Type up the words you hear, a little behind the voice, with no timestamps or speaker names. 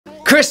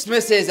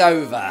Christmas is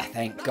over,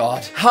 thank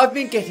God. I've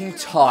been getting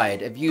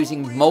tired of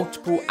using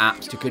multiple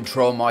apps to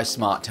control my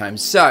smart home,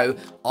 so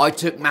I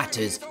took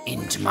matters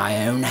into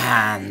my own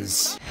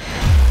hands.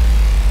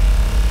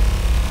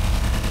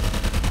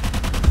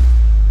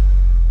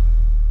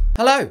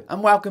 Hello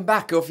and welcome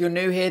back, or if you're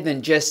new here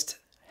then just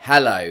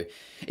hello.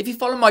 If you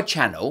follow my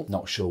channel,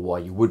 not sure why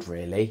you would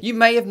really, you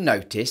may have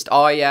noticed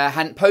I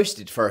hadn't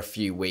posted for a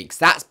few weeks.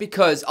 That's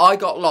because I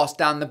got lost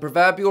down the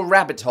proverbial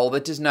rabbit hole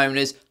that is known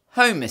as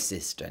Home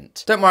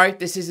Assistant. Don't worry,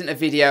 this isn't a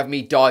video of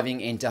me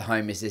diving into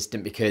Home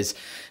Assistant because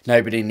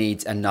nobody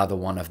needs another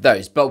one of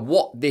those. But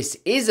what this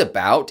is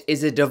about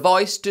is a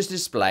device to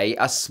display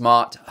a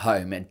smart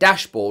home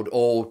dashboard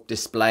or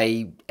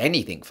display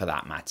anything for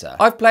that matter.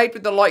 I've played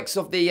with the likes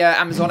of the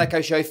Amazon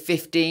Echo Show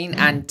 15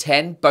 and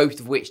 10, both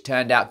of which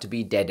turned out to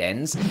be dead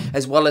ends,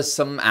 as well as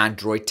some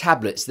Android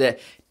tablets that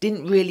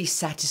didn't really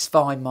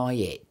satisfy my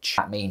itch.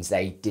 That means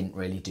they didn't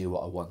really do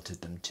what I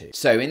wanted them to.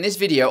 So in this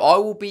video, I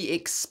will be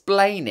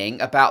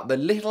explaining about the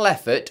little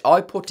effort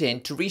I put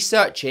into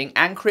researching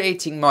and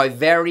creating my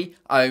very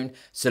own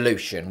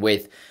solution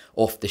with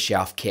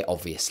off-the-shelf kit,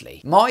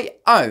 obviously. My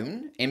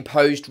own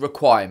imposed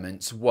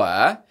requirements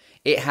were: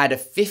 it had a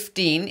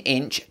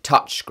 15-inch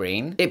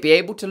touchscreen, it'd be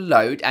able to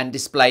load and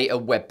display a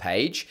web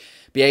page,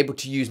 be able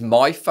to use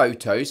my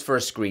photos for a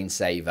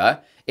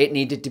screensaver, it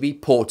needed to be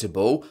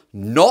portable,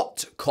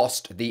 not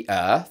cost the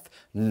earth,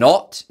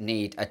 not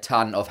need a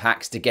ton of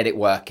hacks to get it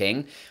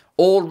working,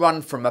 all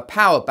run from a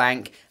power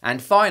bank,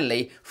 and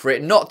finally, for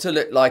it not to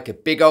look like a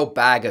big old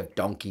bag of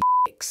donkey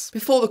dicks.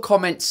 Before the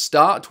comments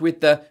start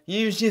with the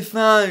 "use your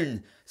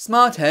phone,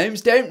 smart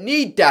homes don't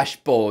need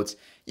dashboards,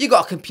 you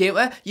got a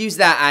computer, use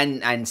that,"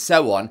 and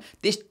so on.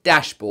 This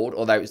dashboard,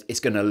 although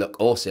it's going to look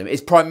awesome,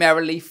 is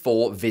primarily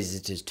for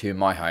visitors to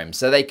my home,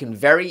 so they can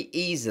very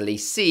easily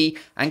see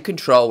and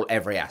control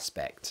every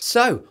aspect.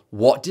 So,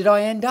 what did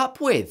I end up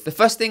with? The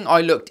first thing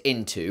I looked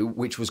into,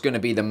 which was going to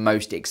be the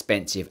most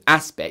expensive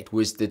aspect,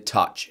 was the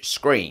touch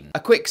screen. A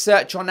quick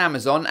search on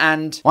Amazon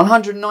and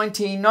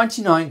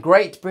 £119.99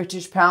 Great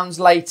British pounds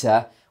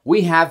later,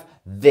 we have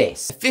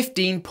this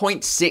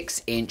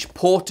 15.6 inch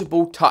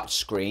portable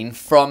touchscreen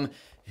from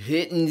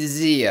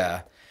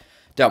Hitenzia.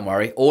 Don't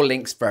worry, all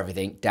links for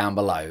everything down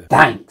below.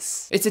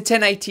 Thanks! It's a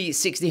 1080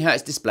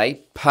 60Hz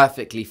display,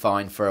 perfectly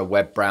fine for a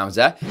web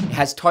browser. It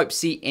has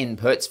Type-C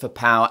inputs for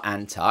power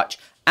and touch,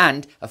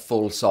 and a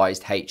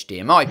full-sized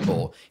HDMI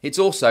port. It's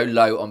also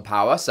low on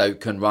power, so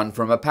can run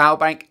from a power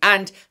bank,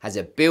 and has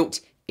a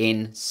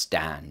built-in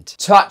stand.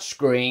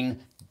 Touchscreen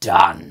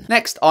done.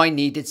 Next, I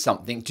needed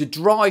something to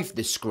drive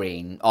the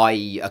screen,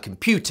 i.e. a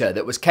computer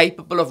that was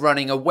capable of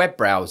running a web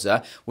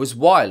browser, was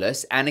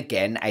wireless, and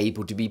again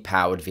able to be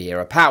powered via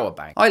a power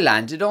bank. I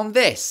landed on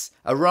this,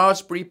 a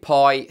Raspberry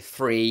Pi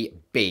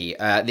 3B.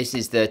 This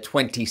is the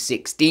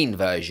 2016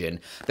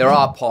 version. There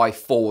are Pi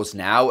 4s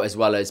now, as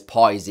well as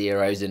Pi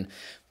 0s and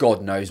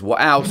God knows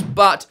what else,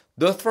 but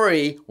the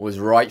 3 was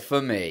right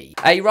for me.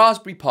 A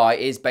Raspberry Pi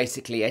is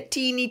basically a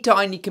teeny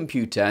tiny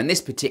computer, and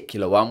this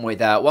particular one with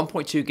a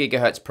 1.2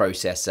 GHz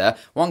processor,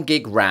 1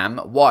 gig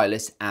RAM,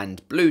 wireless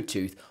and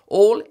Bluetooth,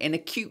 all in a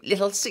cute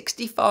little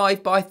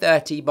 65 by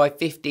 30 by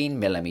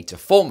 15mm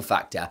form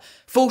factor.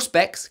 Full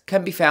specs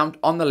can be found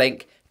on the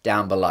link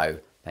down below.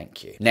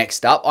 Thank you.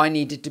 Next up, I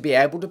needed to be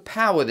able to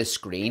power the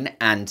screen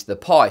and the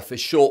Pi for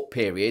short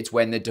periods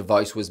when the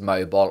device was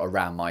mobile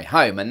around my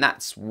home, and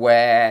that's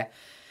where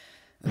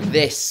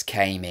this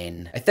came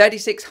in. A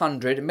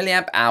 3600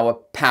 milliamp hour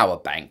power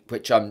bank,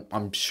 which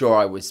I'm sure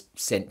I was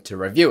sent to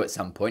review at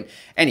some point.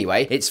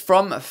 Anyway, it's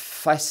from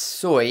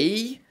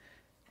Fasoi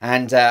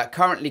and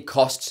currently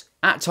costs,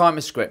 at time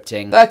of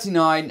scripting,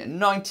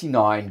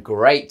 £39.99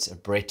 Great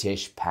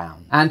British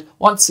pounds. And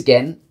once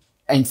again,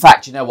 in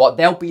fact, you know what?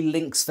 There'll be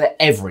links for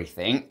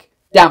everything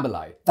down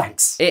below.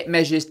 Thanks. It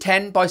measures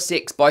 10 by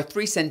 6 by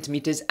 3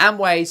 centimeters and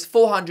weighs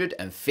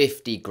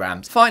 450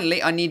 grams.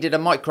 Finally, I needed a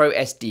micro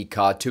SD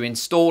card to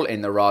install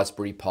in the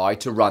Raspberry Pi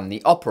to run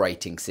the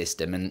operating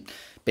system, and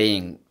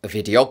being a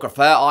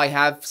videographer, I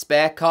have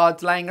spare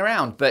cards laying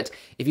around, but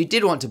if you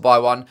did want to buy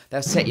one,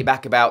 they'll set you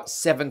back about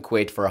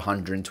 £7 for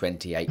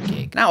 128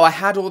 gig. Now, I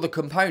had all the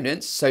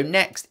components, so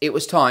next it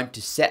was time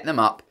to set them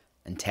up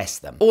and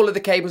test them. All of the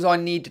cables I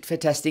needed for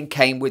testing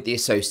came with the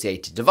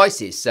associated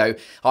devices, so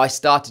I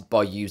started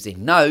by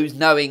using those,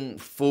 knowing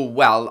full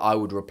well I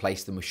would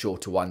replace them with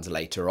shorter ones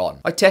later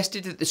on. I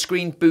tested that the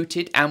screen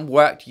booted and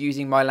worked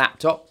using my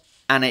laptop,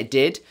 and it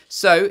did.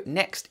 So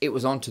next it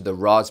was onto the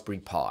Raspberry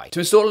Pi. To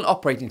install an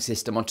operating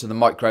system onto the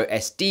micro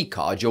SD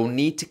card, you'll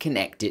need to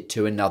connect it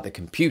to another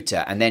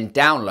computer and then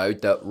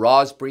download the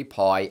Raspberry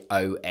Pi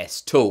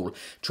OS tool.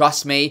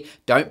 Trust me,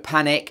 don't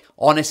panic.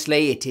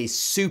 Honestly, it is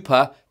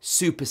super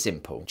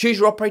simple. Choose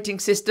your operating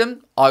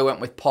system. I went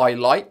with Pi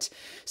Lite.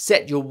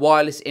 Set your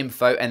wireless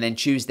info and then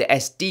choose the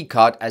SD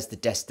card as the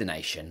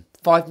destination.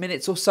 5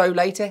 minutes or so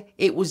later,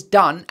 it was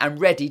done and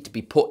ready to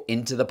be put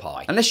into the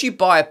Pi. Unless you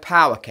buy a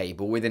power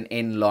cable with an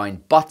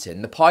inline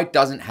button, the Pi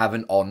doesn't have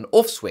an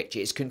on-off switch.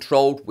 It's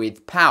controlled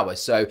with power,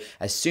 so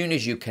as soon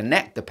as you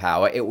connect the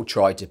power, it will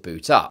try to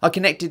boot up. I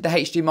connected the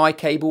HDMI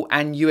cable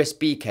and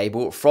USB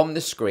cable from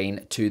the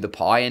screen to the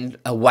Pi, and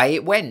away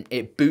it went.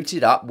 It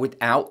booted up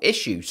without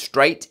issue,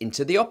 straight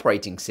into the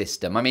operating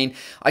system. I mean,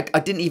 I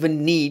didn't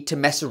even need to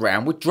mess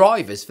around with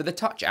drivers for the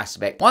touch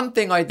aspect. One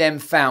thing I then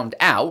found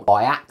out,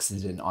 by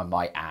accident I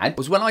might add,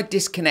 was when I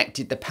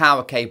disconnected the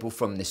power cable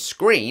from the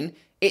screen,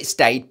 it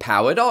stayed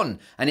powered on,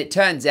 and it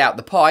turns out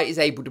the Pi is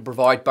able to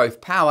provide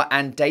both power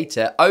and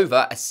data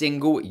over a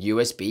single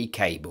USB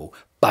cable.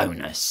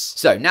 Bonus.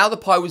 So now the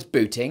Pi was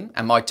booting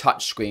and my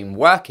touchscreen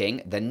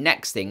working, the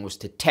next thing was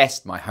to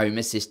test my Home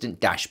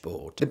Assistant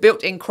dashboard. The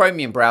built-in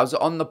Chromium browser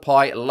on the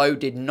Pi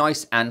loaded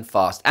nice and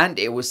fast, and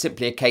it was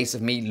simply a case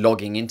of me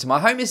logging into my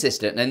Home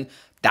Assistant, and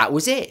that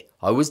was it.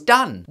 I was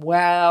done.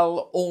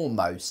 Well,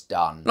 almost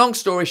done. Long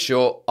story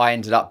short, I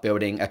ended up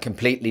building a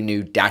completely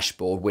new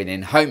dashboard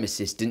within Home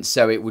Assistant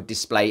so it would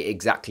display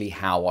exactly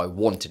how I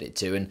wanted it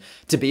to. And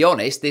to be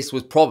honest, this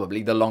was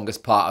probably the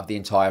longest part of the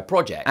entire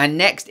project. And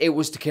next, it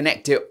was to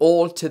connect it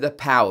all to the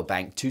power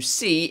bank to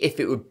see if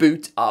it would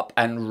boot up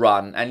and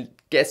run. And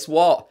guess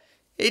what?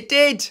 It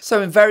did.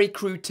 So in very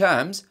crude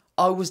terms,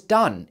 I was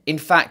done. In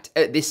fact,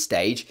 at this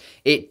stage,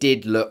 it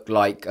did look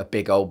like a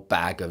big old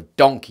bag of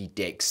donkey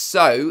dicks,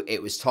 so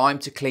it was time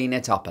to clean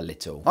it up a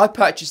little. I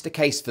purchased a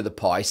case for the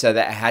Pi so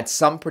that it had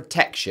some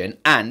protection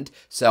and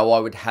so I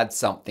would have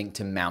something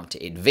to mount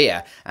it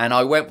via, and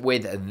I went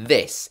with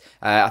this.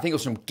 I think it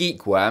was from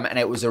Geekworm, and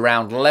it was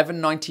around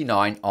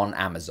 $11.99 on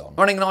Amazon.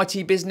 Running an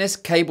IT business,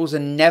 cables are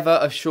never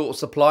a short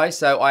supply,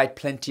 so I had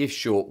plenty of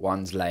short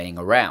ones laying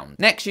around.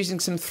 Next, using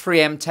some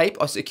 3M tape,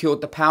 I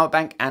secured the power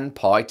bank and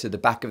Pi to the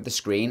back of the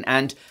screen,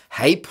 and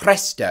hey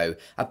presto,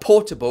 a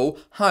portable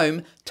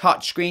home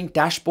touchscreen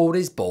dashboard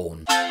is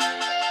born.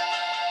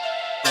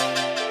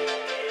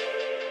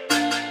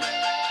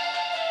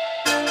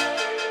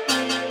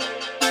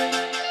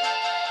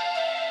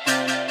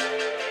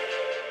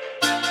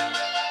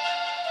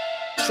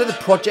 So the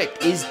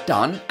project is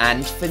done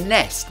and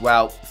finessed,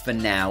 well, for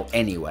now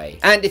anyway.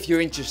 And if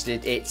you're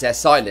interested, it's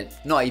silent,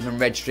 not even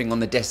registering on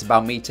the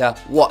decibel meter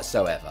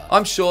whatsoever.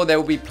 I'm sure there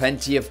will be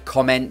plenty of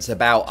comments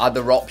about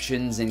other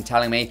options and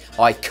telling me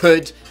I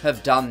could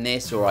have done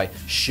this or I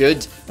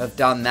should have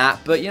done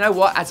that, but you know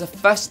what, as a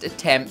first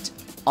attempt,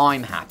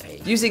 I'm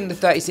happy. Using the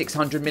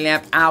 3600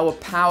 milliamp hour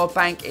power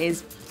bank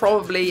is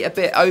probably a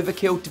bit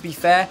overkill, to be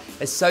fair,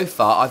 as so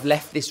far I've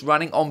left this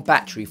running on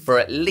battery for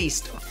at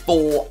least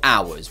 4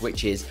 hours,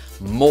 which is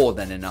more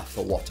than enough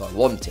for what I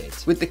wanted.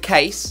 With the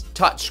case,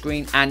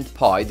 touchscreen and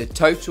Pi, the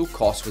total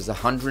cost was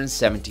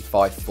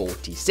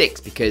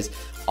 $175.46 because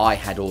I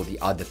had all the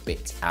other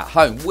bits at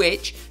home,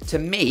 which to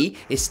me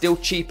is still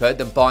cheaper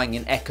than buying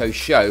an Echo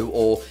Show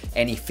or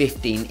any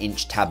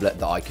 15-inch tablet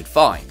that I could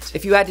find.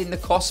 If you add in the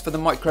cost for the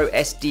micro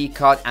SD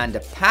card and a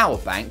power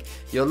bank,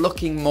 you're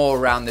looking more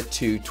around the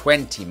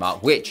 $220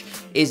 mark, which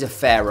is a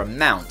fair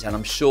amount, and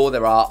I'm sure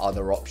there are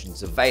other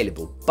options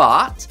available.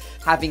 But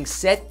having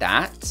said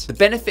that, the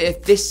benefit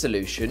of this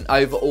solution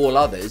over all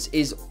others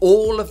is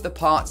all of the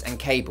parts and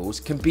cables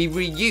can be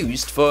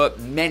reused for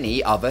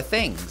many other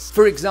things.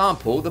 For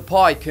example, the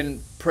Pi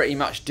can pretty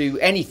much do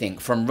anything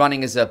from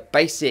running as a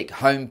basic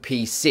home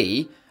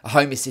PC, a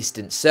Home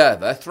Assistant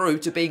server, through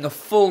to being a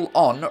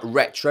full-on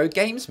retro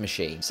games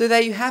machine. So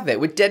there you have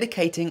it. We're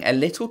dedicating a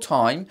little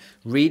time,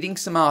 reading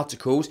some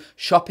articles,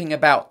 shopping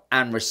about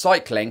and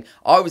recycling.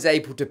 I was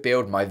able to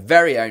build my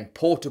very own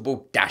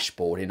portable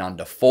dashboard in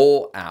under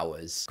 4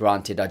 hours.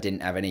 Granted, I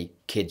didn't have any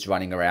kids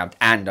running around,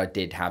 and I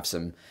did have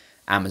some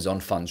Amazon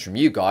funds from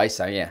you guys,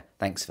 so yeah,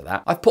 thanks for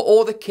that. I've put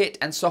all the kit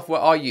and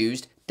software I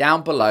used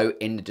down below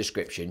in the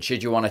description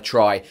should you want to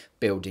try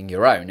building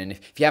your own. And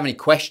if you have any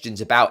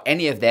questions about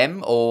any of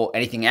them or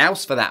anything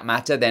else for that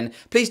matter, then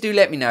please do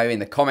let me know in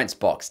the comments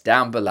box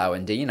down below.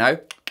 And you know,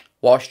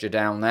 whilst you're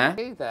down there,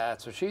 hey,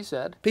 that's what she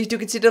said, please do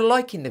consider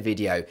liking the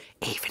video,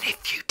 even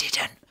if you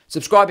didn't.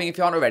 Subscribing if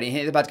you aren't already, and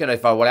hit the bell to get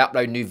notified when I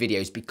upload new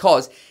videos,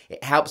 because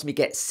it helps me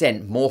get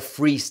sent more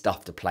free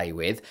stuff to play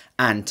with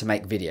and to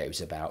make videos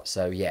about.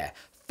 So yeah,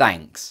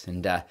 thanks,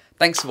 and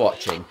thanks for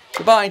watching.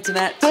 Goodbye,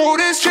 internet. Throw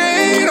this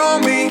shade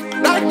on me,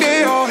 like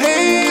they all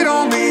hate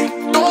on me.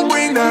 Don't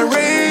bring that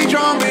rage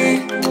on me.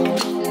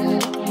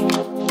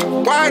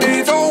 Why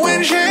they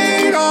throwing shade?